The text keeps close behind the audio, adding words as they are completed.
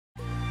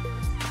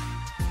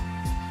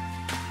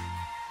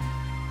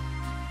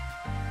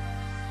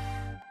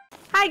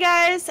Hi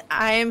guys,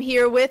 I am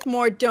here with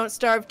more Don't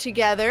Starve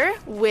Together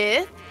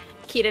with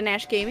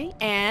Kitanashgaming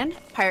and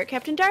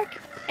PirateCaptainDark.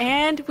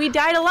 And we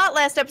died a lot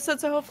last episode,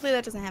 so hopefully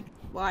that doesn't happen.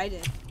 Well, I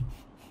did.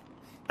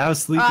 I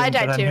was sleeping, I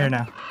died but too. I'm here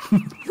now.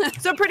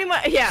 So pretty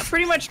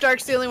much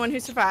Dark's the only one who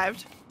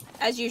survived.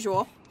 As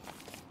usual.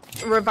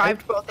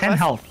 Revived both of 10 us.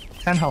 health.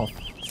 10 health.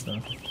 So.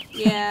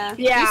 Yeah.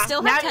 Yeah, You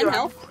still have 10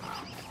 health?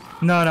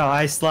 No,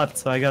 I slept,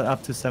 so I got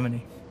up to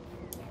 70.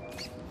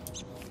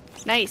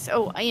 Nice.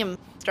 Oh, I am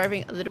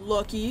starving a little.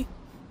 Lucky.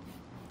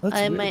 That's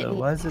I weird, might- though.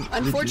 Why is it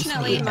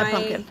Unfortunately, reducing? A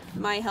pumpkin.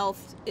 my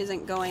health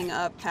isn't going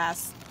up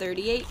past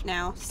 38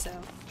 now, so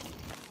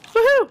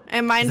Woohoo!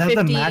 And mine Is that the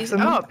 50.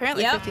 maximum? Oh,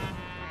 apparently Yep.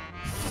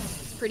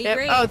 50. pretty Yep.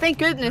 great. Oh, thank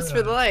goodness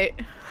for the light.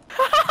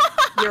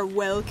 You're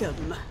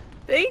welcome.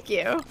 Thank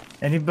you.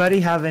 Anybody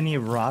have any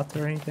rot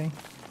or anything?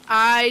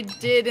 I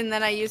did, and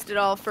then I used it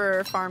all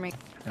for farming.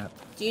 Crap.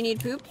 Do you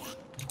need poop?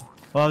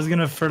 Well, I was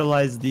gonna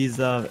fertilize these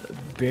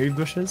berry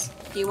bushes.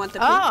 Do you want the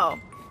poop? Oh,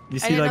 You I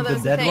see, didn't like know that the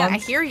was dead a thing. I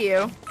ones? hear you.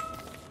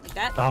 Like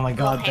that? Oh my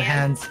god, Little the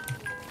hands.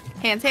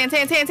 hands.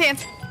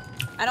 Hands.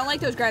 I don't like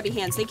those grabby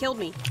hands. They killed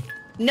me.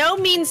 No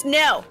means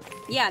no.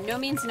 Yeah, no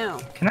means no.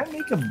 Can I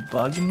make a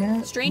bug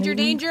net? Stranger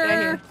maybe?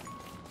 danger!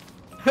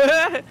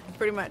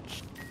 Pretty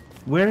much.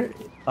 Where?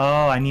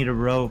 Oh, I need a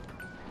rope.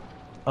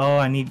 Oh,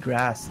 I need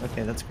grass.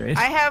 Okay, that's great.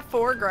 I have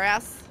 4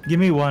 grass. Give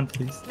me one,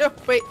 please. No,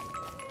 wait.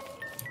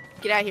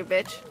 Get out of here,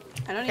 bitch.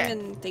 I don't Okay.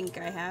 even think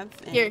I have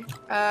any. Here,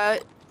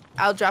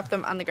 I'll drop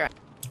them on the ground.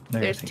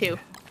 There, There's thank you. 2,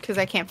 because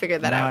I can't figure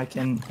that Now I out.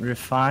 can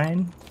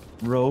refine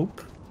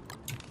rope,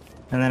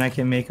 and then I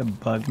can make a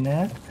bug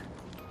net,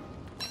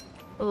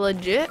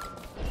 Legit.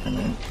 and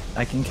then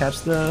I can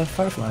catch the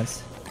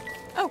fireflies.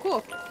 Oh,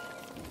 cool.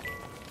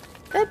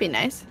 That'd be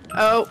nice.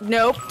 Oh,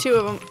 nope, 2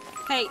 of them.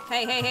 Hey.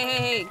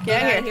 Get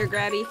Get out here. of here,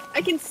 grabby.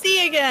 I can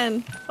see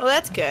again. Well,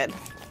 that's good.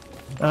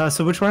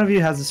 So which one of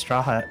you has a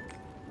straw hat?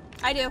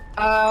 I do.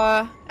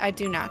 I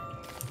do not.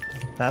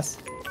 Pass?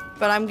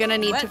 But I'm gonna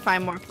need What? to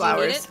find more Do you need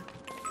flowers. it?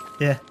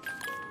 Yeah.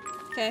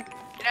 Okay.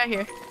 Get out of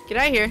here. Get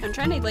out of here. I'm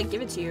trying to, like,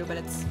 give it to you, but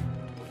it's...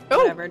 Oh,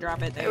 Whatever,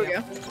 drop it. there we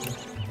go.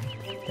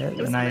 Yeah, It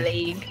was then I...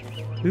 leg.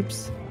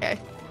 Oops. Okay.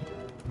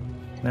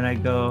 Then I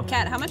go...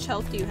 Kat, how much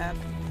health do you have?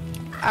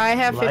 I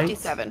have Light.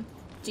 57.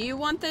 Do you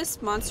want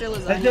this monster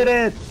lasagna? I did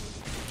it!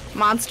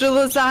 Monster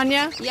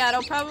lasagna? Yeah,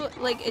 it'll probably,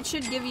 like, it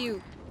should give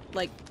you,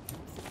 like,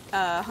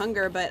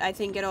 hunger, but I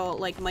think it'll,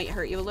 like, might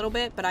hurt you a little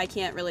bit, but I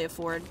can't really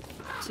afford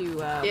to,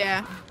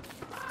 Yeah.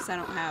 because I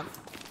don't have.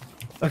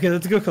 Okay,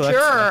 let's go collect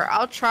Sure, stuff.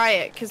 I'll try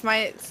it, because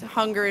my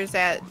hunger is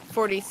at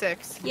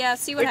 46. Yeah,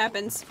 see what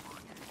happens.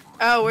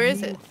 Oh, where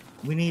is it?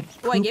 We need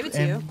Oh, I poop gave it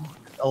to you. and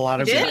a lot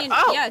of You did?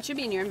 grass. Oh. Yeah, it should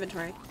be in your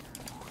inventory.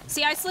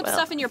 See, I slip Well,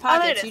 stuff in your I'll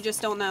pockets, let it- you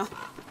just don't know.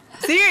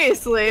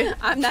 Seriously?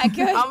 I'm that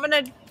good. I'm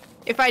gonna...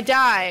 If I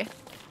die...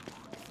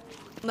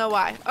 No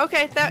why.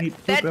 Okay, We need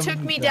poop that and took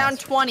we me need down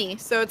grass. 20,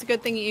 so it's a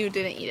good thing you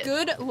didn't eat it.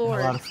 Good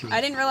lord. lot of food. I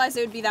didn't realize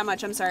it would be that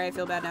much. I'm sorry, I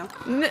feel bad now.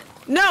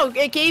 No,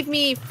 it gave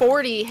me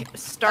 40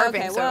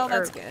 starving. Okay, so, well, or-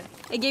 that's good.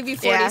 It gave you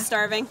 40 Yeah.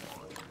 starving.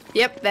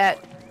 Yep,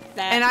 that.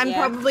 That, And I'm yeah.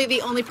 probably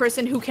the only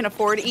person who can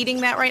afford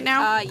eating that right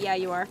now. Yeah,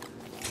 you are.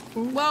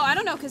 Well, I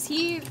don't know, because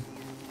he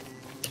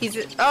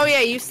Oh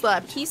yeah, you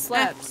slept.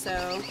 slept,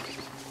 so...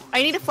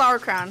 I need a flower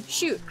crown.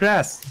 Shoot,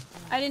 Grass.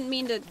 I didn't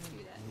mean to...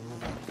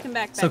 Come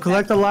back, So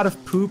collect a lot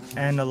of poop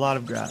and a lot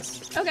of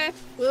grass. Okay.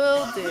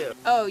 Will do.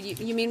 Oh,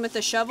 you mean with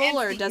the shovel,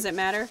 or does it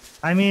matter?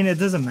 I mean, it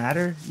doesn't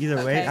matter either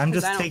way. Okay, I'm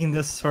 'cause just I don't- taking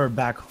this for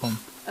back home.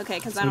 Okay,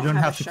 because So I we don't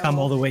have a to come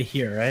all the shovel. way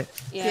here, right?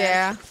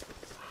 Yeah.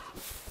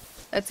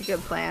 That's a good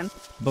plan.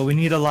 But we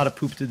need a lot of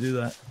poop to do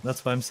that.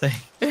 That's what I'm saying.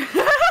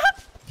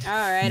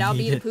 Alright, I'll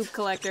be the Need it. poop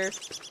collector.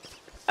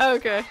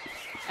 Okay.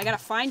 I gotta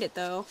find it,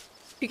 though.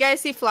 If you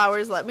guys see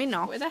flowers, let me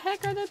know. Where the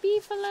heck are the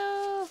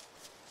beefalo?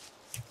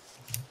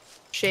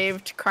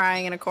 Shaved,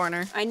 crying in a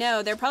corner. I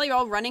know, they're probably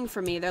all running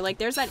from me. They're like,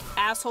 there's that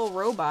asshole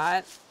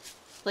robot.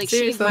 Like,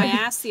 shaved Seriously. my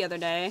ass the other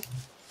day.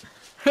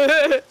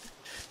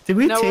 Did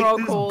we No, take we're all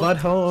this cold.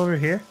 butthole over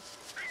here?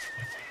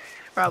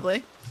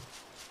 Probably.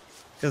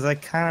 Because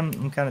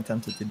I'm kind of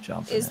tempted to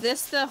jump. in Is it.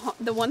 this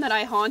the one that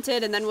I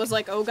haunted and then was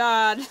like, oh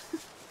god?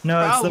 No,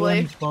 it's the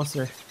Probably. one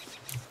closer.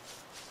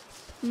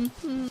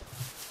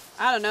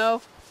 I don't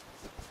know.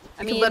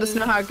 I You mean, can let us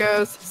know how it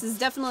goes. this is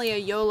definitely a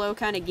YOLO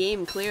kind of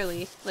game,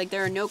 clearly. Like,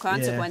 there are no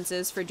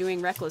consequences for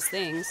doing reckless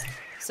things.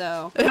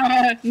 So,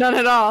 None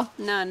at all.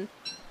 none.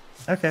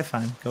 Okay,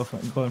 fine.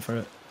 Going for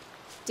it.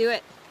 Do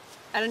it.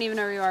 I don't even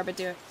know where you are, but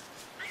do it.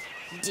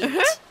 Do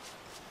it.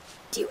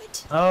 Do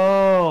it.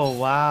 Oh,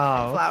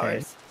 wow. okay.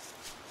 Flowers.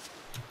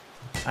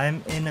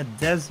 I'm in a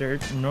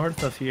desert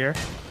north of here.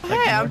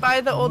 Hey, I'm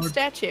by the old north-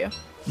 statue.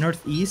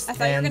 Northeast, I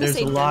thought you were and gonna there's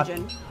say a lot.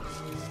 dungeon.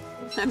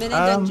 I'm in a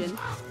Um, dungeon.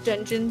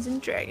 Dungeons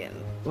and Dragons.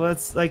 Well,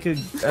 it's like a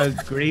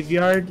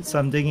graveyard, so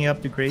I'm digging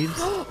up the graves.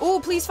 Oh,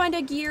 please find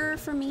a gear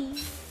for me.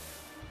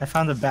 I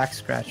found a back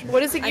scratcher. What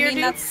does a I gear mean,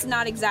 do? that's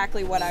not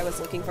exactly what I was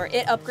looking for.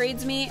 It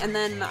upgrades me, and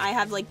then I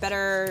have, like,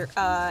 better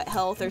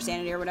health or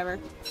sanity or whatever.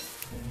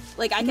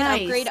 Like, I can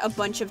Nice. upgrade a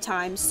bunch of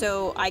times,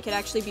 so I could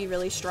actually be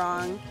really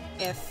strong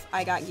if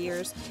I got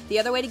gears. The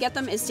other way to get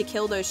them is to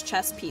kill those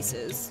chest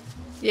pieces.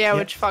 Yeah, Yep.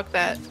 which fuck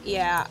that.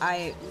 Yeah,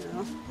 you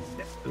know.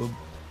 Ooh.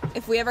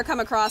 If we ever come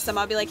across them,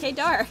 I'll be like, hey,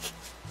 Dark.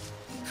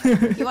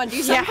 You want to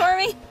do something for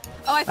me?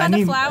 Oh, I found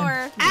a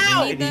flower.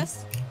 Ow! You need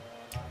this?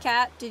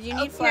 Cat, did you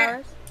need Okay.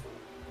 flowers?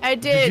 I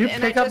did. Did you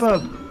and pick I up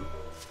just a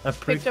picked up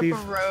prickly a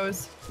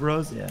rose.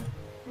 rose? Yeah.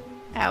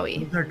 Owie.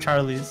 These are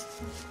Charlie's.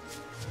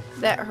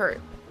 That hurt.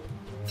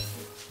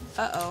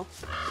 Uh-oh.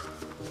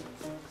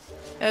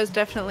 That was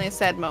definitely a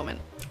sad moment.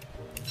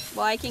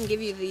 Well, I can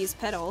give you these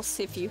petals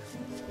if you...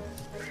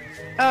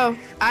 Oh,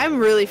 I'm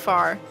really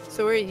far.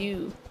 So where are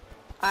you?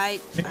 I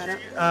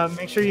don't...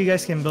 Make sure you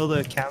guys can build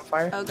a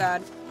campfire. Oh,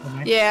 God.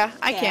 Okay. Yeah,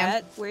 I can.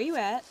 Cat, where are you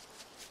at?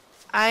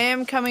 I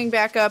am coming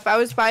back up. I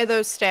was by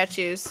those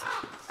statues.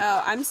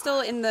 Oh, I'm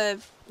still in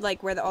the,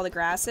 like, where all the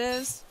grass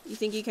is. You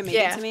think you can make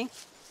it to me?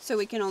 So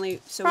we can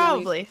only... So we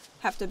only Probably.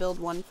 have to build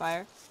one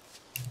fire.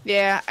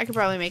 Yeah, I could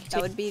probably make it.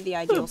 That would be the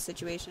ideal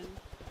situation.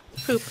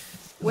 Poop.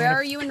 Where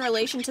are you in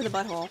relation to the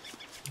butthole?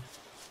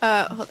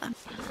 Hold on.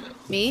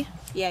 Me?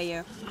 Yeah,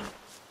 you.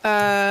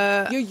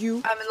 You.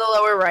 You. I'm in the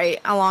lower right,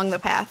 along the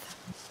path.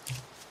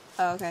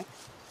 Oh, okay.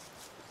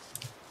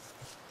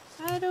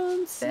 I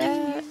don't see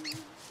That- you.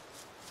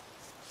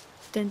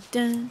 Dun,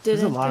 dun, There's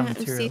a dun, lot of dun.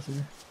 materials See,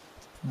 here.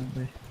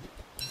 Lovely.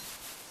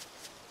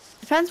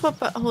 depends what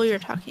butthole you're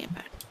talking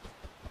about.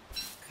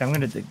 Okay, I'm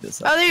gonna dig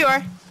this Oh, up. there you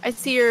are. I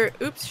see your.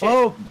 Oops. Shit.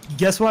 Oh,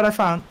 guess what? I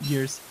found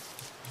gears.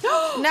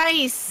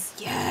 Nice.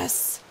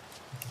 Yes.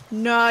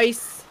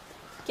 Nice.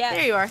 Cat.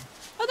 There you are.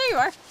 Oh, there you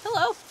are.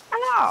 Hello.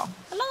 Hello.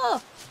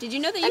 Hello. Did you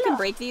know that you Hello. can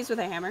break these with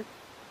a hammer?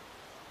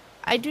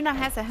 I do not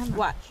have a hammer.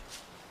 Watch.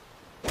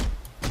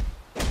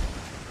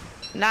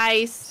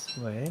 Nice.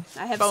 Wait.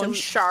 I have Bone some.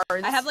 shards.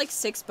 I have like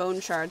 6 bone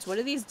shards. What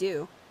do these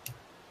do?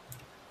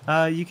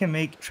 You can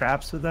make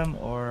traps with them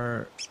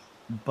or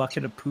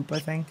bucket of poop, I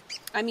think.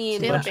 I mean,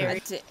 Still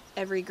that's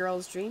every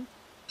girl's dream.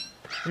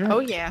 Yeah. Oh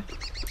yeah.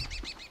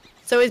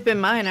 It's always been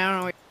mine.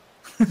 I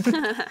don't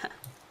know.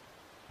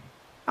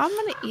 I'm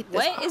gonna eat this.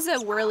 What is a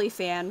whirly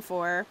fan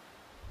for?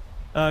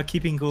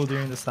 Keeping cool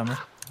during the summer.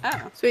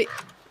 Oh. Sweet.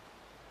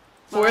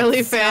 Well, Whirly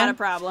that's fan. Not a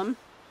problem.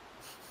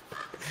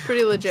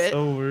 Pretty legit.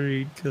 So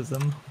worried because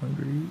I'm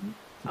hungry.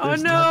 Oh,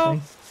 There's no.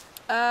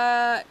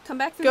 nothing. Come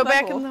back through Go the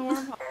back butthole. in the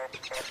wormhole.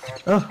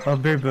 Oh, a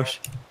berry bush.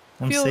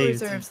 I'm Fuel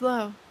saved. reserves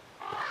low.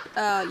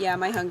 Yeah,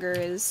 my hunger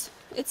is...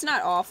 It's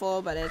not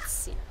awful, but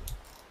it's...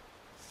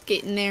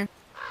 Getting there.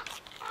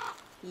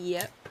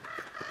 Yep.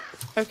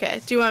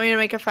 Okay. Do you want me to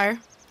make a fire?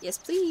 Yes,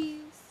 please.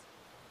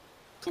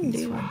 Can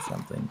Please do. find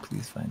something.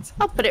 Please find I'll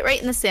something. put it right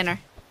in the center.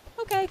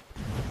 Okay.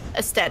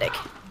 Aesthetic.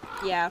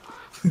 Yeah.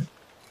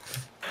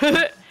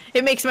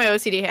 It makes my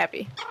OCD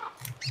happy.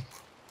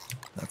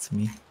 That's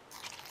me.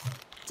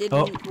 Didn't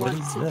Oh, what want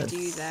is to this?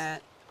 do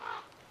that.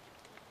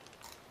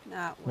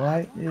 Not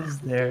Why is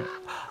there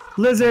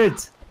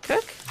lizards?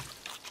 Cook?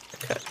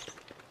 Cook.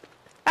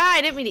 Ah,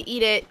 I didn't mean to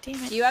eat it. Damn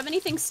Do it. you have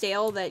anything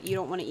stale that you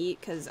don't want to eat?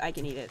 Because I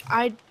can eat it.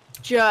 I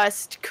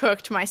just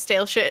cooked my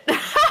stale shit.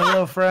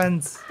 Hello,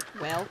 friends.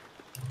 Well,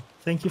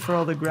 Thank you for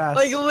all the grass.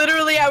 Like,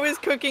 literally, I was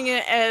cooking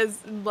it as,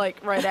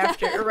 like, right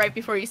after, or right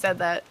before you said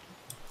that.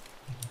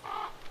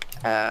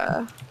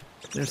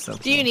 They're so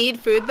Do you need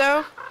food,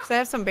 though? Because I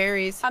have some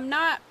berries. I'm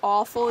not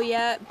awful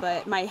yet,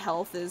 but my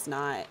health is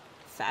not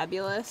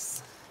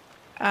fabulous.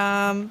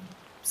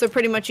 So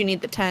pretty much you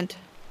need the tent,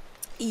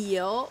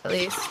 Yup. at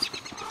least.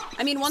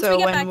 I mean, once So we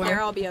get when back we're-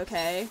 there, I'll be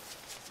okay.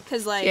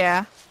 Because, like,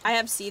 Yeah. I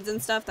have seeds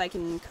and stuff that I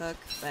can cook,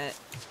 but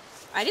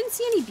I didn't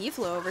see any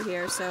beefalo over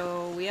here,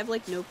 so we have,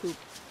 like, no poop.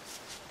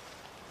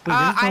 Wait, there's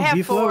I no have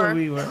beef four. where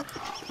we were.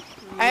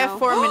 I have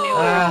 4 manure.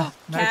 Ah,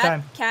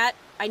 nighttime. Cat,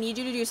 I need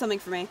you to do something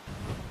for me.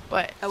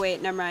 What? Oh,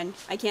 wait, never mind.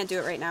 I can't do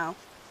it right now.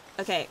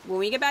 Okay, when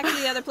we get back to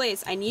the other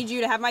place, I need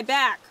you to have my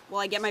back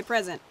while I get my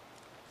present.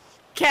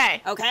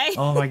 Okay. Okay?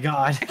 Oh my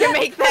god. I can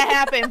make that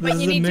happen, but This you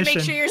is a need to make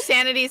mission. sure your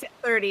sanity's at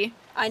 30.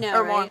 I know,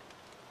 Or right?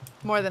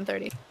 more than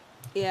 30.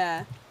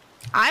 Yeah.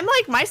 I'm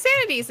like, my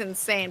sanity's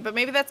insane, but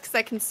maybe that's because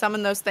I can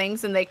summon those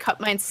things and they cut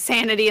my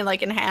insanity in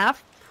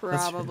half.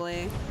 That's true.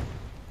 Probably.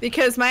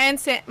 Because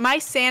my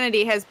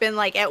sanity has been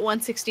like at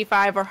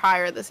 165 or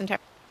higher this entire.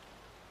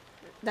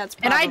 That's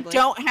And probably. I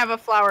don't have a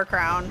flower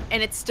crown,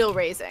 and it's still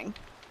raising.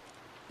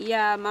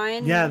 Yeah,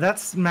 mine. Yeah,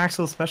 that's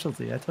Maxwell's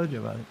specialty. I told you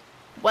about it.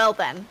 Well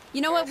then,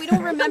 You know what? We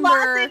don't there's a lot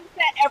of remember. things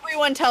that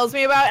everyone tells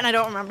me about, and I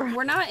don't remember.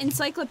 We're not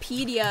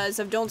encyclopedias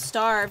of Don't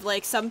Starve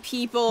like some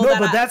people. No, that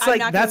but that's I'm like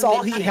not that's gonna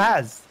all he mention.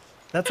 has.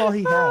 That's all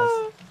he has.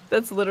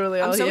 That's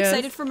literally all I'm so he has.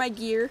 excited for my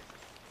gear.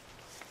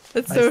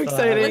 That's I so still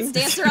have it. exciting. Let's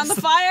dance around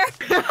the fire.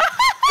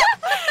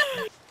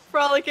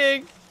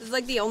 Frolicking. This is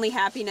like the only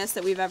happiness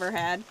that we've ever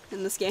had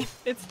in this game.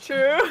 It's true.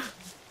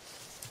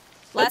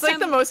 Last That's like time,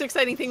 the most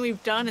exciting thing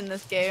we've done in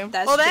this game.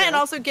 That's well, that true. and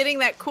also getting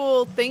that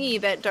cool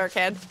thingy that Dark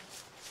had.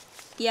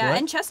 yeah, What?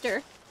 and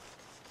Chester.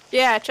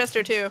 Yeah,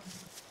 Chester too.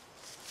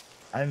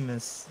 I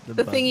miss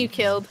The thing you buggy.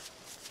 killed.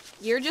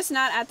 You're just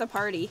not at the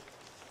party.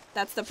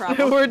 That's the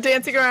problem. We're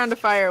dancing around a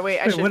fire. Wait,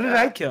 Wait, what did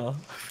I kill?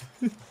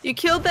 You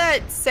killed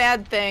that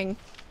sad thing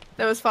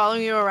that was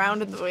following you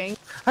around in the wing.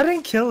 I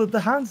didn't kill it. The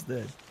hounds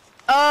did.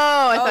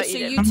 Oh, I thought so you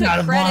did. you I'm not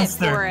took a credit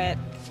monster. for it.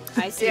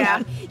 I see. Yeah,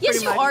 that. Yes, pretty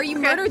you much. are. You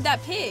Okay. murdered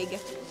that pig.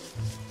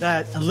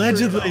 That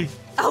allegedly.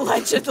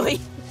 Allegedly.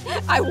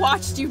 I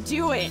watched you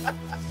do it.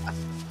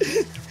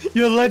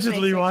 You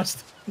allegedly watched.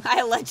 I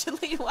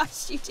allegedly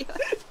watched you do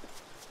it.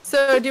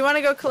 So, do you want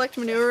to go collect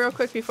manure real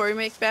quick before we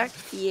make back?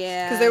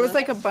 Yeah. Because there was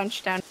like a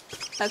bunch down.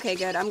 Okay,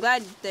 good. I'm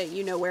glad that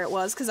you know where it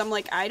was, because I'm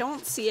like, I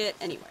don't see it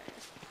anywhere.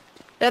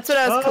 That's what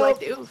I was Oh.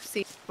 collecting. Ooh,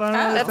 see.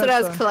 That's what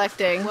I was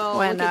collecting Well,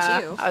 when look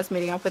at you. I was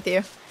meeting up with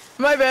you.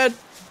 My bad.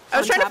 I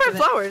was On trying to top find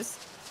of it. flowers.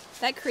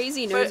 That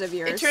crazy nose But of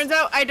yours. it turns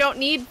out I don't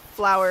need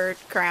flower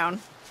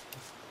crown.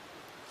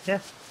 Yeah.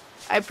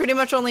 I pretty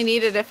much only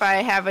need it if I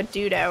have a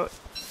dude out.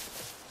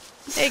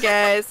 Hey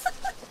guys.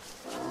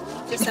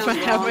 Just If I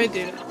sounds have my wrong.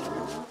 dude.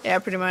 Yeah,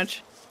 pretty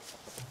much.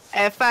 I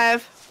have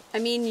 5. I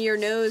mean, your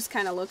nose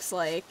kind of looks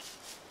like,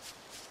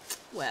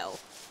 well,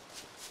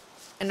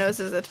 My nose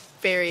is a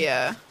very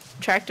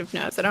attractive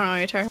nose. I don't know what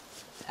you're talking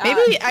about.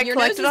 Maybe I your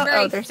nose collected is all. very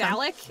Oh, there's some.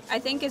 phallic. I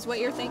think is what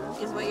you're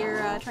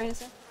trying to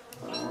say.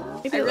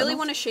 Maybe I a really little.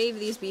 want to shave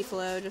these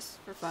beefalo just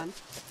for fun.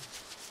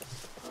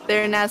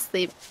 They're not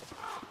asleep.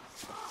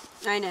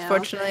 I know.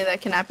 Fortunately,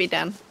 that cannot be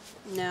done.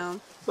 No.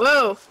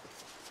 Whoa!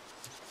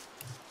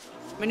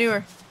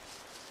 Manure.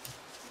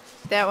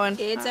 That one.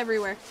 It's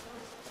everywhere.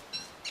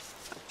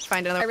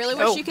 Find another. I really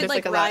wish Oh, you could there's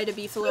like a lot. ride a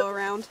beefalo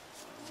around.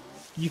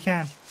 You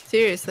can.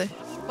 Seriously.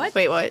 What?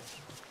 Wait, what?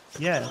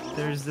 Yeah,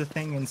 there's the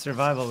thing in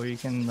survival where you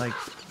can like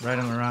ride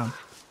them around.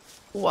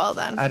 Well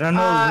then. I don't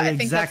know I the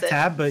think exact that's it.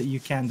 tab, but you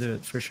can do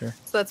it for sure.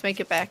 So let's make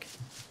it back.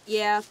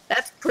 Yeah.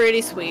 That's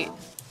pretty sweet.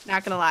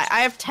 Not gonna lie.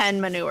 I have 10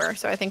 manure,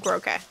 so I think we're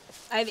okay.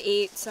 I have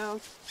 8, so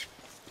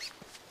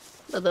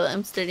Although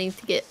I'm starting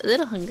to get a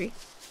little hungry.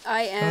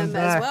 I am as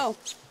back. well.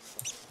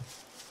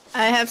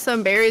 I have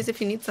some berries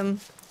if you need some.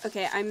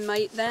 Okay, I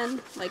might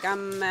then. Like,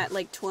 I'm at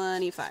like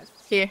 25.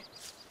 Here.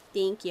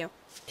 Thank you.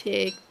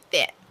 Take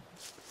that.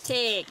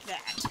 Take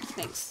that.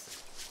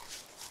 Thanks.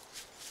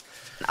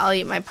 I'll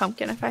eat my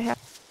pumpkin if I have.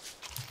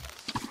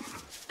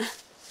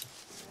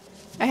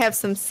 I have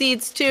some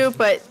seeds too,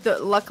 but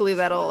luckily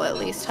that'll at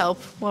least help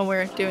when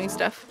we're doing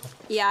stuff.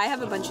 Yeah, I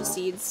have a bunch of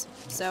seeds,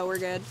 so we're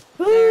good.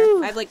 Woo!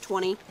 There. I have like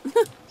 20.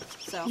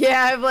 So.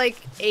 Yeah, I have like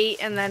 8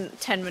 and then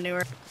 10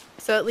 manure.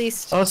 So at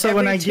least. Also,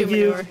 when every I 2 give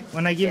you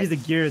manure. you the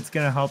gear, it's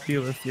gonna help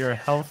you with your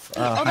health,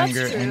 that's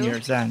hunger, and true.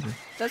 your sanity.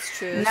 That's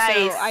true.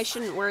 Nice. So I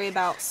shouldn't worry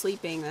about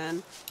sleeping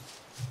then.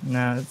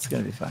 No, it's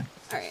gonna be fine.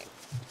 Alright.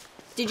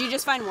 Did you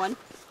just find one?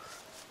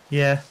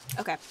 Yeah,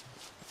 Okay.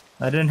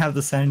 I didn't have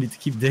the sanity to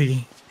keep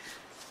digging.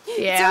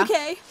 Yeah. It's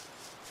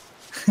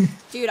okay.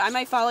 Dude, I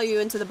might follow you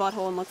into the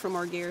butthole and look for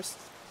more gears.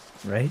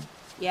 Right?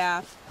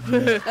 Yeah.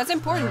 That's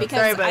important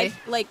because Sorry,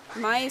 buddy.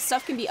 my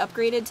stuff can be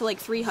upgraded to like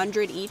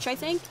 300 each, I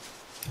think.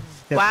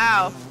 Yep.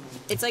 Wow.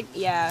 It's like,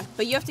 yeah,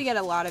 but you have to get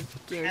a lot of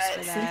gears for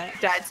Since that.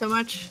 you died so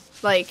much,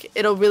 like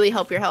it'll really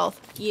help your health.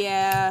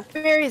 Yeah.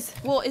 Berries.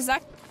 Well, is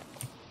that...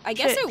 I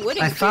guess Shit. it would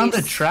I increase found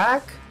a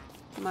track,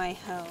 my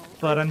health.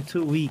 but I'm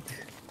too weak.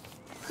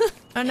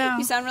 Oh no.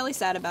 You sound really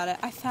sad about it.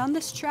 I found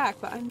this track,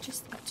 but I'm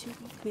just too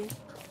weak, man.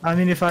 I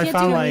mean, if I Can't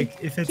found do like,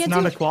 it. if it's Can't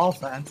not do a it. qual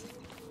plant,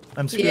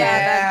 I'm screwed.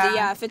 Yeah.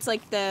 Yeah, if it's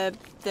like the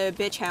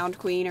bitch hound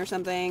queen or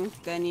something,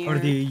 then you Or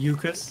the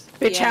Eucus.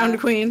 Bitch Yeah. hound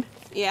queen.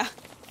 Yeah.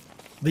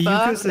 The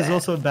Fuck Eucus is that.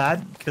 also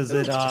bad because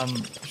it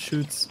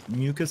shoots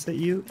mucus at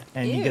you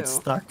and you Ew. get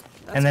stuck,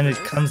 That's and then it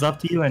gross. comes up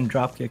to you and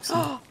drop kicks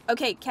you.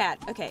 Okay, cat.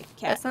 Okay, That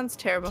cat. sounds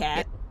terrible.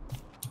 Cat.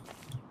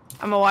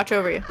 I'm gonna watch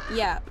over you.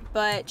 Yeah,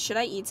 but should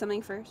I eat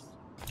something first?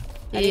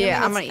 I think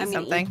Yeah, I'm gonna eat I'm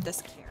something. Eat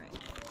this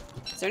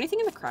carrot. Is there anything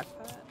in the crock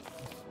pot?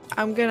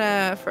 I'm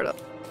gonna fertilize.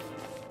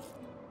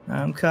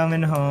 I'm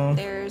coming home.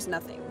 There's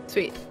nothing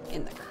Sweet.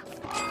 in the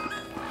crock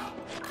pot.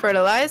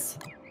 Fertilize.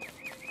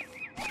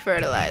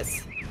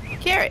 Fertilize.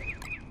 Carrot.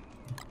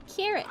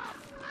 Carrot.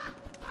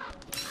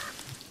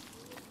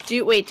 Do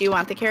you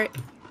want the carrot?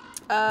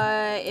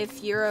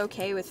 If you're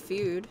okay with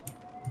food.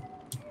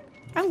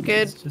 I'm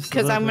good It's just a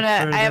because I'm little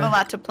gonna. bit I have a further.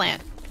 lot to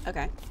plant,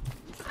 Okay.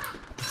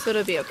 so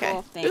it'll be okay.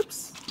 Cool. Thanks.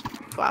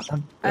 Oops. Wow.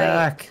 I'm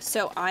Alright, back.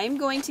 so I'm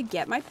going to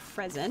get my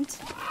present.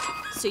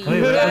 So you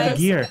Wait, what about the guys.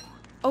 gear?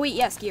 Oh wait,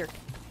 yes, gear.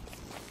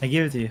 I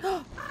gave it to you.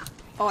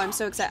 Oh, I'm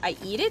so excited. I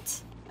eat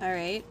it?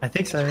 Alright. I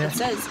think so, yeah. It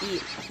says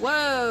eat.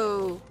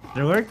 Whoa!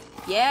 Did it work?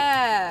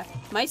 Yeah!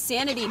 My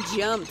sanity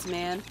jumped,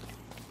 man.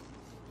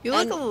 You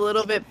look And- a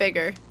little bit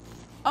bigger.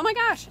 Oh my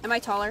gosh! Am I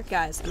taller?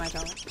 Guys, am I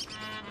taller?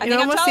 I It think I'm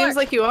almost taller. seems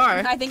like you are.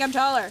 I think I'm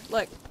taller.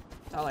 Look.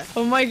 Taller.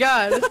 Oh my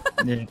god.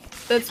 Yeah.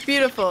 That's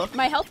beautiful.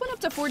 My health went up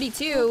to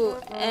 42,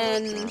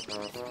 and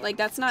like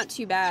that's not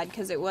too bad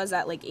because it was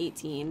at like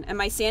 18, and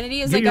my sanity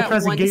is Get like your at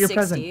present, get your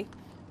 160.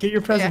 Get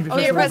your present Yeah. Oh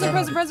before yeah, it present,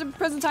 runs out.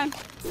 present time.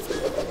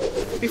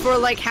 Before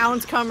like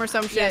hounds come or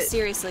some Yeah, shit.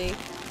 seriously.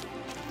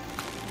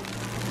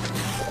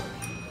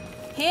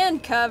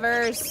 Hand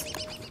covers.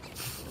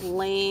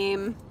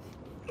 Lame.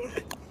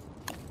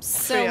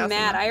 so pretty awesome.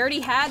 mad. I already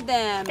had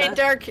them. Hey,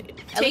 Dark,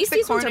 take least the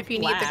these corn ones are if you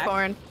need the black.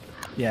 corn.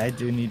 Yeah, I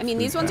do need. I mean,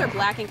 food these ones are now.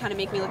 black and kind of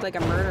make me look like a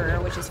murderer,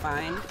 which is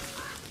fine.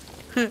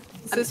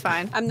 This is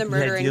fine. I'm the The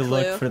murdering ideal clue.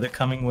 look for the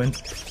coming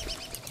winter.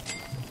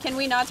 Can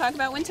we not talk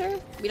about winter?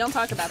 We don't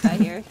talk about that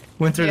here.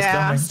 Winter is Yeah.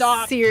 coming.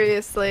 Stop.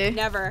 Seriously.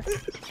 Never.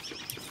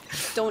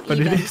 Don't But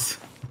even. it is.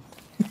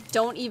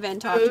 Don't even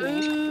talk to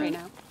me right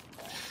now.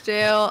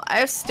 Stale. I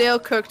have stale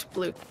cooked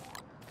blue.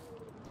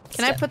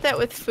 Can I put that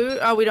with food?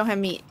 Oh, we don't have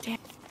meat. Damn.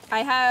 I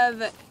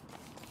have.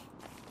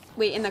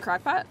 Wait, in the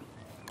crock pot?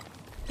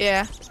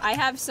 Yeah. I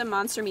have some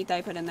monster meat that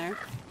I put in there.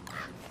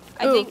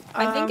 Ooh,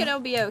 I think it'll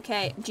be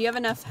okay. Do you have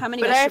enough? How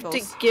many But I have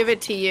vegetables? to give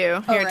it to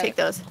you. Oh, Here, right. take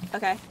those.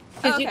 Okay.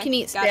 Because Oh, you okay. can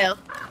eat Got it. stale.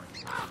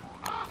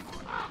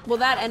 Well,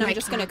 that and I'm Like-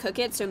 just gonna cook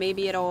it, so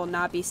maybe it'll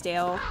not be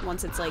stale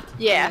once it's like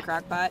Yeah. in the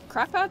crock pot.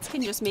 Crock pots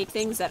can just make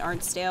things that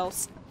aren't stale,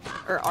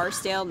 or are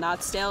stale,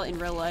 not stale in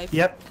real life.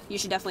 Yep. You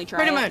should definitely try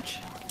Pretty it. much.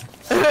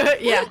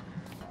 Yeah.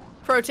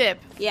 Pro tip.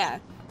 Yeah.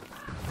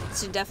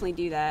 Should definitely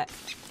do that.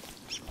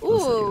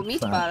 Also Ooh,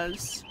 good fun.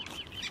 meatballs.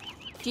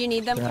 Do you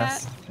need them,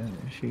 Yes. Kat?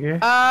 Here.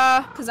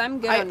 Cause I'm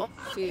good I on only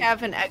food.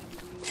 have an egg,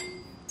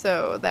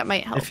 so that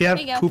might help. If you have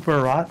There you go. poop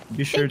or rot,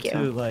 be sure Thank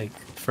to you. like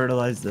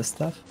fertilize this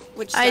stuff.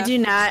 Which I stuff? do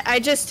not.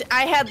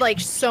 I had like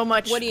so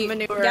much What do you-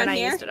 manure down and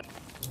here? I used it up.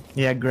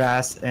 Yeah,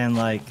 grass and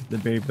like the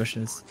berry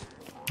bushes.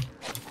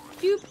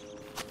 Doop,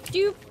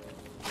 doop,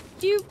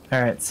 doop.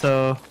 All right,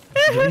 so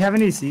do we have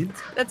any seeds?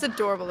 That's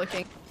adorable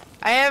looking.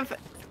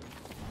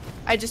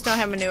 I just don't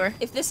have manure.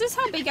 If this is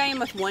how big I am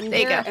with one There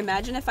you beer, go.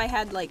 imagine if I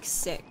had like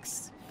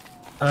 6.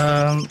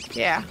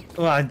 Yeah.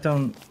 Well, I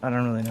don't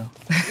really know.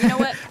 You know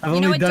what? I've You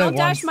know only what? done it Don't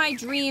dash once. my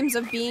dreams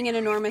of being an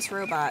enormous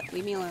robot.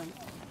 Leave me alone.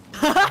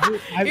 You're gonna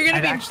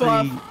I'd be actually,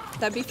 buff.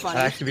 That'd be I'd funny.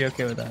 actually be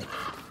okay with that.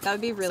 That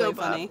would be really So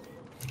buff. funny.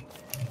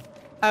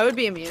 I would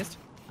be amused.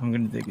 I'm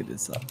gonna dig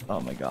this up.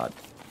 Oh my god.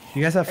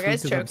 You guys have Are food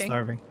guys because I'm choking?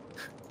 starving.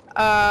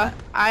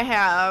 I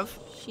have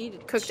She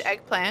cooked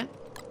eggplant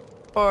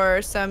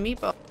or some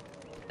meatball.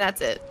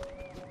 That's it.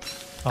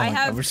 Oh my I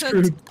have god, we're cooked.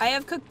 screwed. I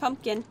have cooked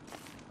pumpkin.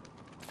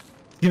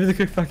 Give me the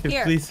quick bucket,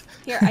 Here. please.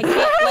 Here, I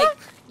can't. Like,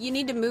 you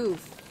need to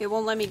move. It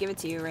won't let me give it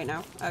to you right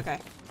now. Okay.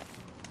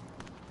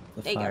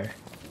 The There you go. fire.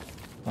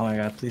 Oh my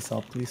god, please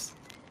help, please.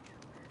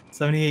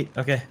 78.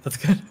 Okay, that's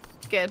good.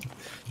 Good.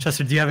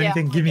 Chester, do you have Yeah,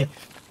 anything? Give me.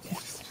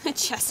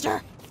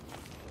 Chester.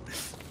 Oh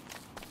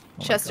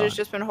my Chester's God.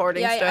 just been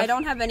hoarding Yeah, stuff. I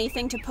don't have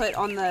anything to put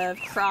on the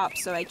crop,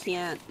 so I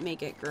can't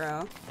make it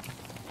grow.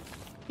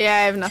 Yeah, I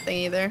have nothing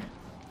either.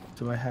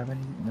 Do I have any?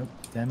 Nope.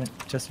 Damn it.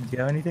 Chester, do you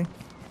have anything?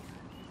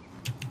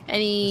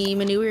 Any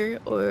manure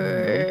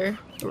or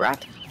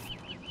rot?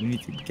 You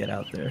need to get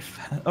out there.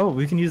 Oh,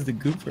 we can use the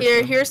goop for Here,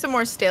 some. here's some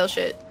more stale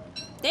shit.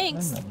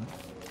 Thanks. I don't know.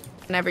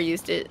 Never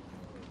used it.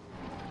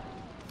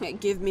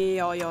 Give me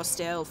all your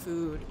stale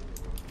food.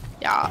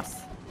 Yas.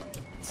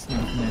 It's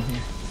nothing in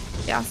here.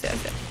 Yes,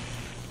 yes, yes.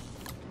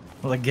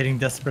 I'm like getting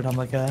desperate. I'm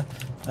like, You'll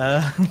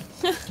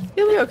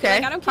be okay.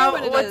 Like, I don't care How-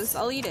 what it what's- is.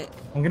 I'll eat it.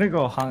 I'm gonna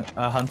go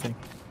hunting.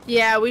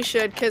 Yeah, we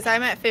should, because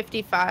I'm at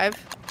 55,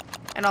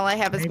 and all I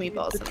have is Maybe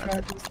meatballs. the And that's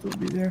trap it. will still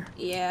be there.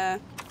 Yeah.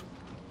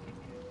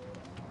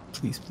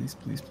 Please, please,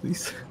 please,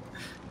 please.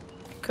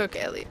 Cook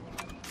Elliot.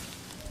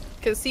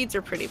 Because seeds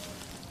are pretty.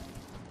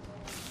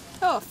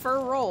 Oh, fur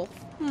roll.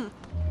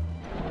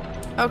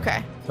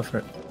 Okay. Go for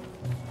it.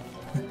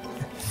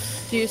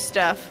 Do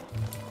stuff.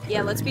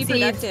 Yeah, let's be Seeds.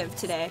 productive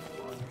today.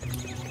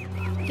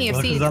 Speaking of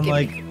Well, seeds, 'cause I'm give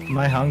like, me-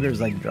 my hunger's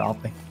like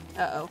dropping.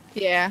 Uh-oh.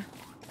 Yeah.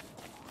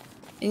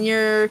 And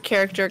your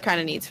character kind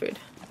of needs food.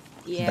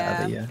 Yeah.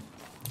 Badly, yeah.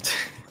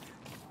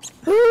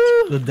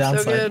 Woo! The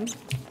downside. So good.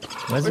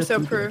 Where's We're the so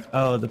food pro. there?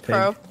 Oh, the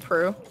pig.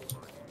 Pro.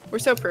 We're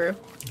so pro.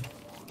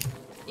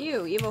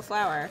 Ew, evil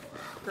flower.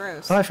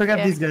 Gross. Oh, I forgot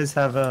Yeah. these guys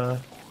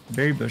have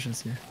berry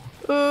bushes here.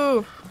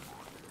 Ooh.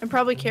 And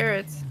probably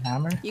carrots.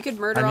 Hammer? You could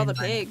murder I all mean, the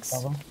like, pigs.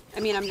 problem. I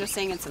mean, I'm just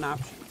saying it's an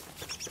option.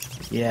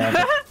 Yeah,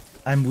 but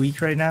I'm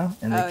weak right now,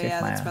 and they Oh kick yeah,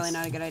 my that's ass. probably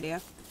not a good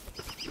idea.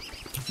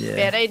 Yeah.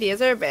 Bad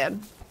ideas are bad.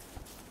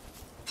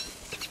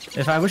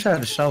 If I wish I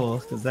had a shovel,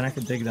 because then I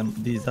could dig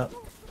these up.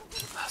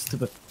 Ah,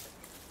 stupid.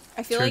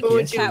 I feel Turkey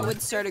like is Cat good.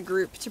 would start a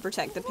group to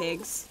protect the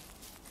pigs.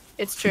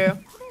 It's true.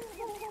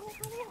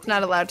 It's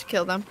not allowed to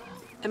kill them.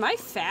 Am I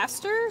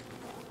faster?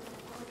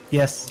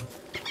 Yes.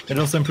 It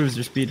also improves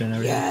your speed and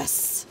everything.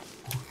 Yes!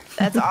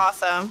 That's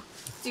awesome.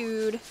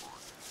 Dude,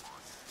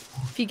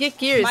 If you get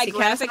gears, my you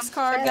kinda graphics sound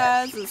card,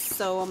 bad. guys, is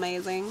so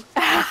amazing.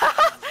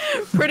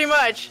 Pretty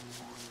much.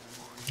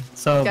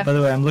 So, Okay. by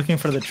the way, I'm looking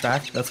for the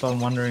track. That's why I'm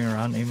wandering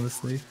around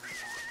aimlessly.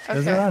 It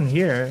was Okay. around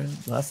here,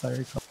 last I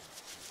recall.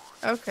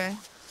 Okay.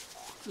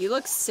 You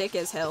look sick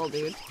as hell,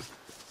 dude.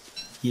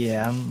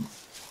 Yeah,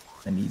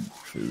 I need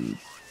food.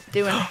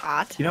 Doing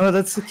hot. You know what?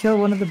 Let's kill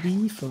one of the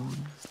beef.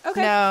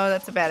 Okay. No,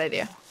 that's a bad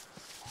idea.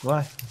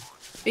 Why?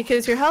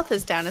 Because your health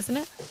is down, isn't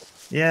it?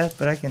 Yeah,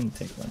 but I can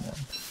take one down.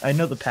 I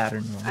know the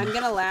pattern. I'm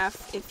gonna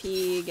laugh if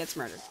he gets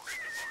murdered.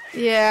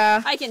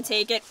 Yeah. I can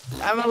take it.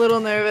 I'm a little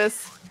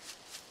nervous.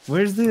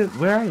 Where are they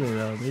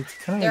though? They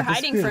kind of They're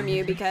hiding from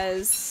you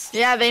because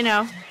Yeah, they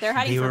know. they're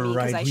hiding They from were me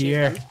because right I shoot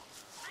here. them.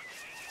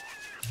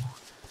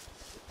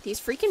 These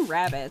freaking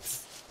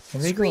rabbits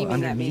Can they go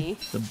screaming at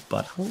underneath me. the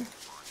butthole?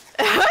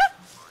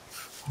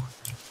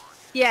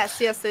 Yes,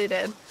 they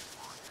did.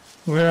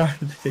 Where are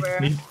they? Where?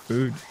 Need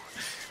food.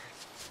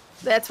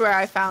 That's where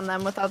I found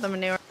them with all the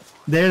manure.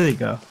 There they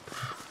go.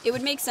 It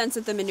would make sense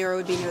that the manure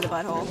would be near the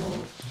butthole.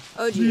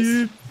 Oh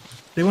jeez.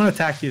 They won't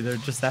attack you. They're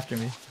just after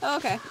me. Oh,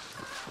 okay.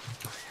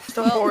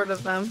 So bored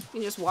of them. You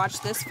can just watch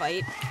this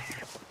fight.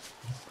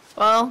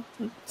 Well,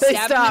 they Stab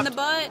him stopped. in the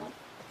butt.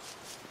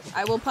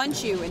 I will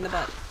punch you in the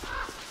butt.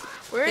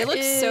 Where They look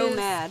so is-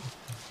 mad.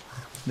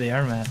 They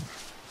are mad.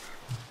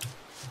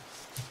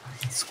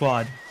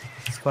 Squad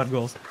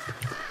goals.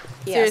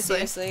 Yeah,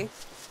 Seriously. seriously.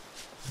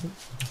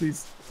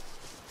 Please.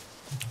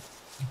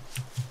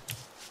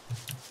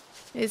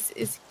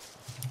 Is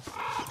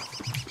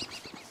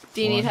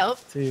Do you need help?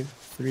 2,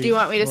 3. Do you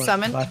want me to 4,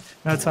 summon? 5.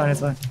 No, it's fine. It's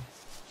fine.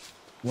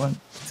 1,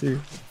 2,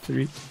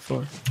 3,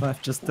 4,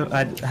 5. Just don't,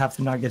 I have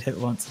to not get hit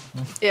once.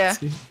 1, Yeah.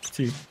 2,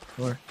 3,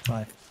 4,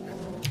 5.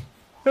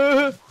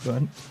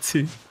 1,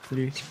 2,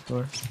 3,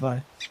 4,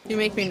 5. You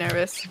make me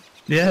nervous.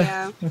 Yeah.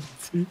 Yeah. 1,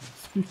 2,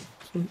 3,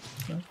 4,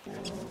 5.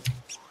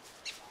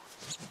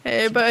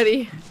 Hey,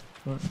 buddy.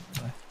 4,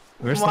 5.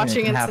 Worst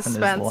watching thing that in can happen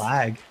suspense. is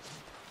lag.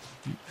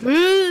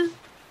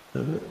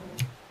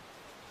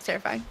 It's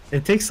terrifying.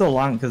 It takes so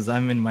long because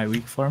I'm in my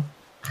weak form.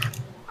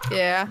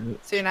 Yeah.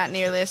 So you're not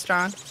nearly as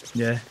strong.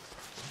 Yeah.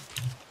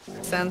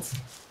 Makes sense.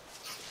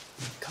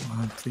 Come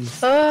on, please.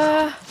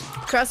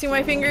 Crossing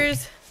my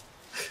fingers.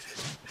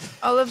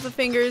 All of the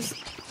fingers.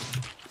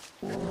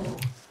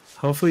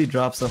 Hopefully, he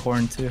drops a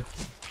horn too.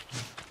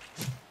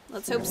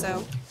 Let's hope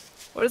so.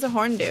 What does a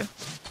horn do?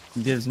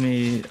 It gives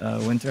me a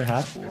winter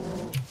hat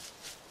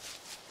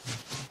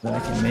that I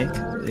can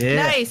make.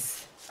 Yeah.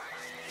 Nice.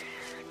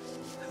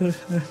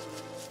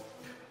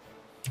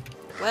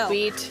 Well,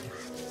 Sweet.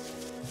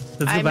 Let's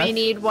go I may back.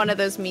 need one of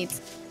those meats.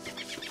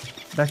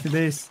 Back to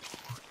base.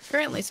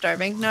 Currently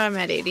starving. No, I'm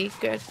at 80.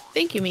 Good.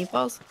 Thank you,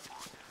 meatballs.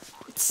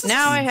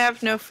 Now I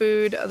have no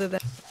food other than...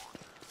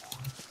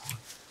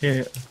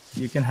 Here,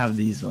 you can have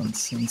these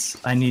ones since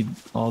I need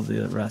all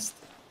the rest.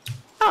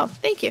 Oh,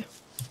 thank you.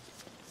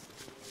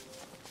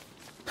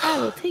 I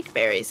will take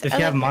berries. If I you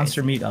like have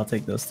monster berries. meat, I'll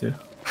take those too.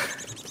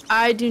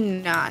 I do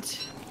not.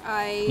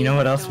 You know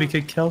what else we don't-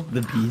 could kill?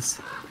 The bees.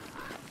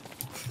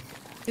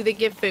 Do they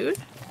give food?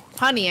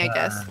 Honey, I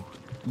guess.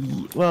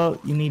 Well,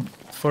 you need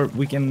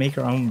we can make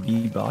our own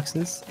bee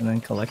boxes and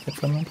then collect it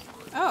from them.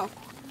 Oh,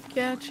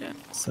 Gotcha.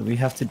 So we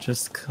have to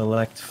just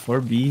collect 4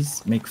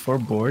 bees, make 4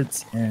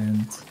 boards,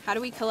 and how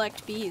do we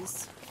collect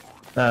bees?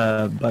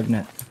 bug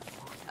net.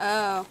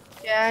 Oh,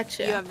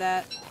 Gotcha. you have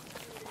that.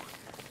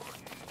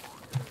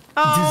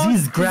 Oh,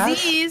 Diseased grass?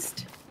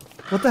 Diseased?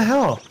 What the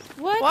hell?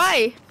 What?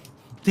 Why?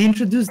 They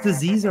introduced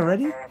disease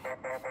already?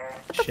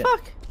 What the Shit.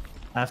 fuck?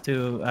 I have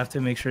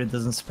to make sure it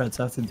doesn't spread,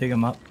 so I have to dig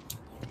them up.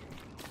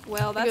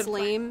 Well, that's Good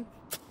point. lame.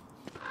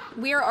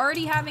 We are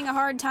already having a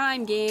hard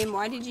time, game.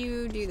 Why did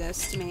you do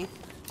this to me?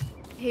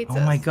 Hates Oh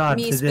my us. god,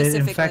 Me did it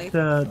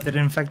specifically.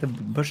 infect the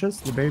bushes?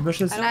 The berry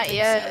bushes? I don't Not think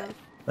yet. so.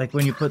 Like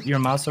when you put your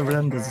mouse over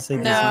them, does it say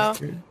No.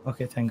 disease?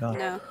 Okay, thank god.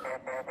 No.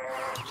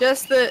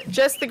 Just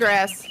the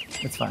grass.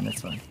 It's fine,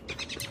 it's fine.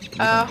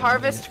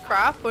 Harvest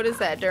crop. What is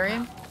that,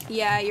 durian?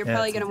 Yeah, you're Yeah,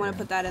 probably it's gonna want okay.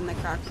 to put that in the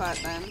crock pot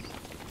then.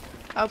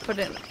 I'll put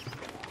it in.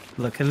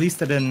 Look, at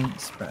least it didn't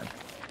spread.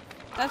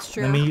 That's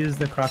true. Let me use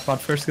the crock pot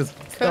first, because...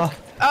 Cook.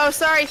 Oh,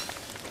 sorry.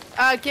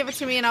 Give it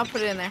to me and I'll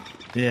put it in there.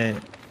 Yeah,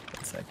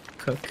 it's like,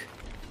 cook.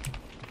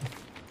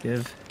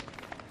 Give.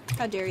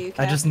 How dare you,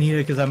 I Kat. just need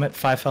it because I'm at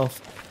 5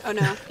 health. Oh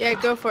no. Yeah,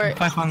 go for it.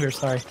 5 hunger,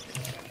 sorry.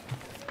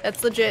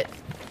 That's legit.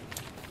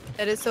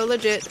 That is so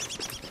legit.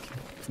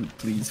 Food,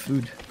 please,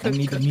 food. I Cook,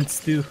 need the cook. meat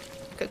stew.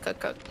 Cook, cook,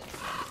 cook.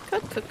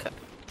 Cook, cook, cook.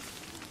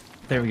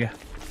 There we go.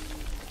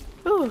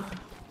 Ooh.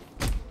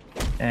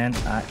 And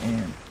I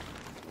am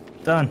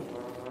done.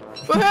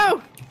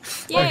 Woohoo!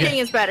 Yay. Cooking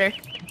is better.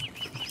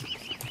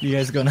 You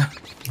guys go now?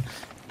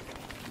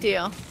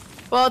 Deal.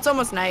 Well, it's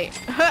almost night.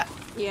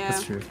 Yeah.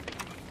 That's true.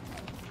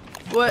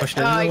 What? Oh shit,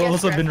 I we've guess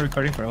also grass. been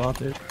recording for a while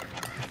too.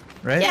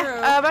 Right?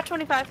 Yeah, about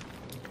 25.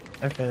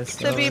 Okay,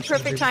 So it'd be a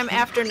perfect time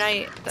after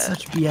night.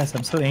 Such BS,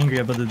 I'm so angry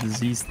about the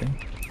disease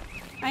thing.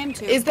 I am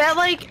too. Is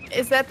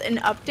that an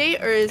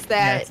update or is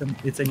Yeah, that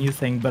it's a new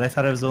thing, but I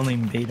thought it was only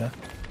in beta.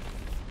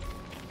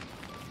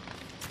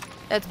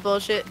 that's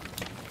bullshit?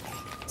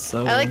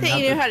 So I like that now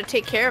you knew how to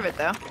take care of it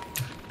though.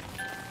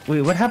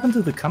 Wait, what happened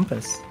to the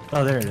compass?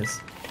 Oh, there it is.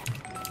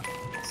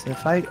 So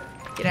if I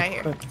Get out of here.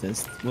 equip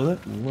this, will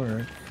it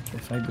work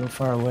if I go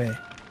far away?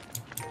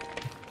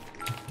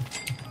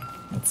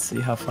 Let's see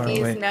how far Please,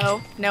 away.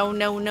 no. No,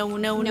 no, no,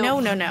 no, no,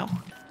 no, no.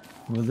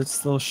 Will it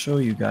still show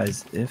you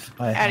guys if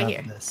I Outta have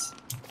here. this?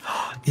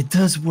 It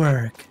does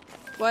work!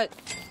 What?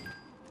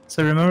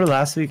 So remember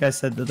last week I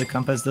said that the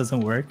compass doesn't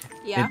work?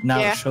 Yeah. It now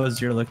Yeah.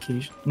 shows your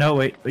location. No,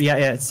 wait. Yeah,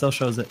 it still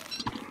shows it.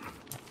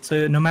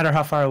 So no matter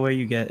how far away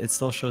you get, it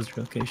still shows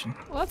your location.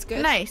 Well, that's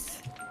good.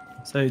 Nice.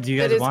 So do you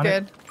That guys is want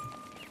good.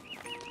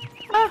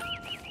 Ah,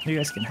 it? You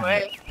guys can have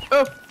it. wait.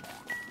 Oh.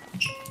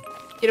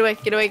 Get away,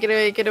 get away, get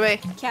away, get away.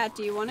 Kat,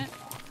 do you want it?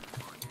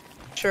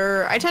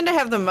 Sure. I tend to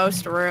have the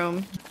most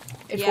room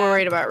if Yeah. we're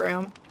worried about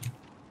room.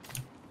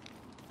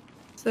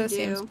 So it You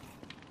seems. do.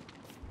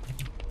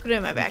 Put it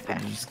in my I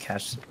backpack. just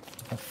catch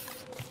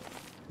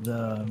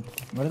the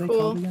what are they Cool.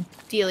 called again?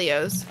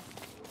 Delios.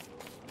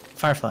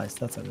 Fireflies.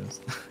 That's what it is.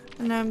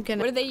 And I'm What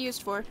gonna. are they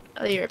used for?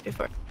 I'll leave it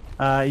before.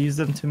 I use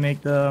them to make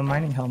the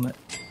mining helmet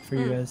for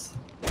you guys.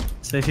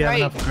 So if you have Right.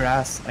 enough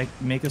grass, I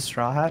make a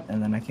straw hat,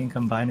 and then I can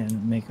combine it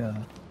and make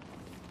a.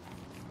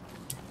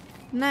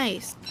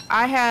 Nice.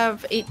 I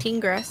have 18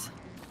 grass.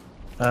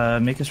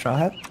 Make a straw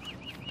hat,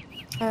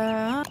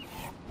 Uh,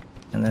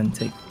 and then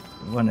take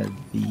one of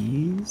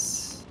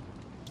these.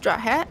 straw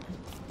hat.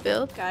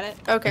 Build. Got it.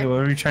 Okay, Okay. what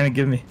were you trying to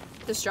give me?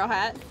 The straw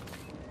hat.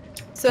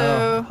 So.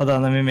 Oh, hold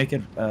on, let me make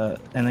it, and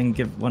then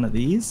give one of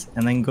these,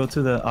 and then go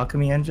to the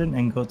alchemy engine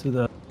and go to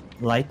the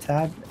light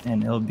tab,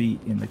 and it'll be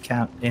in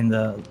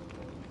the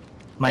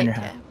miner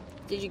hat.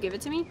 Did you give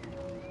it to me?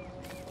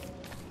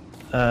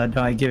 No,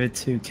 I give it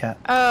to Kat.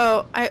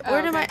 Oh,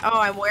 where did okay. my? Oh,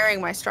 I'm wearing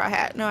my straw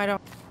hat. No, I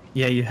don't.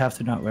 Yeah, you have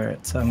to not wear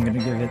it, so I'm gonna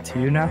give it to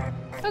you now.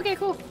 Okay,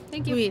 cool.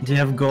 Thank you. Sweet. Do you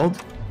have gold?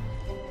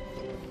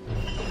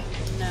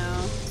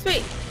 No.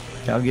 Sweet.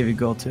 Okay, I'll give you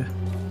gold too.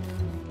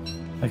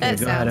 Okay, That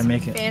go ahead sounds and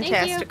make it.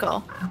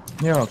 fantastical.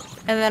 You're welcome.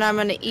 And then I'm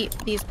gonna eat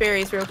these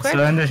berries real quick.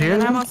 So under here,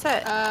 and I'm then? all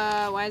set.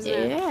 Why is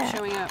it Yeah.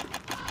 showing up?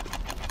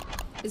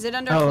 Is it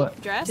under Oh,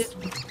 dress?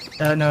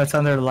 No, it's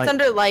under light. It's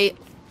under light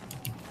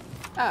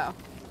Oh,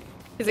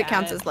 because it Got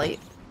counts it. as light.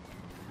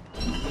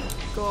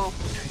 cool.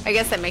 I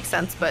guess that makes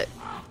sense, but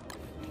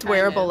it's Kind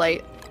wearable of.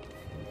 light.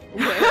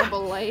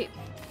 Wearable light.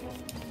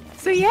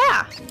 So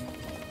yeah,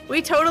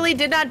 we totally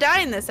did not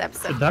die in this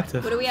episode.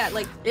 Productive. What are we at?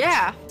 Like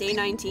Yeah, day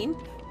 19?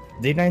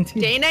 Day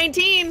 19. day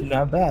 19.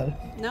 Not bad.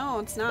 No,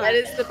 it's not. That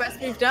is the best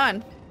we've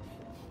done.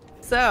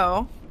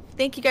 So,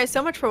 thank you guys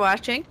so much for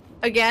watching.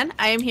 Again,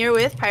 I am here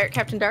with Pirate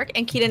Captain Dark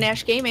and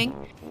Kitanashgaming.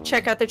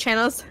 Check out their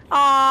channels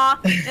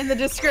in the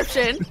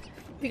description.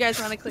 If you guys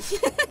want to click,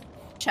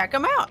 check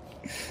them out.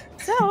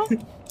 So,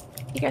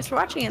 thank you guys for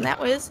watching, and that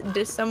was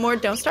just some more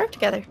Don't Starve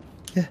Together.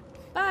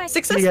 Bye. See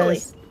you Successfully.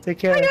 guys. Take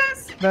care. Bye,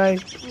 guys. Bye.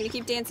 I'm gonna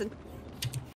keep dancing.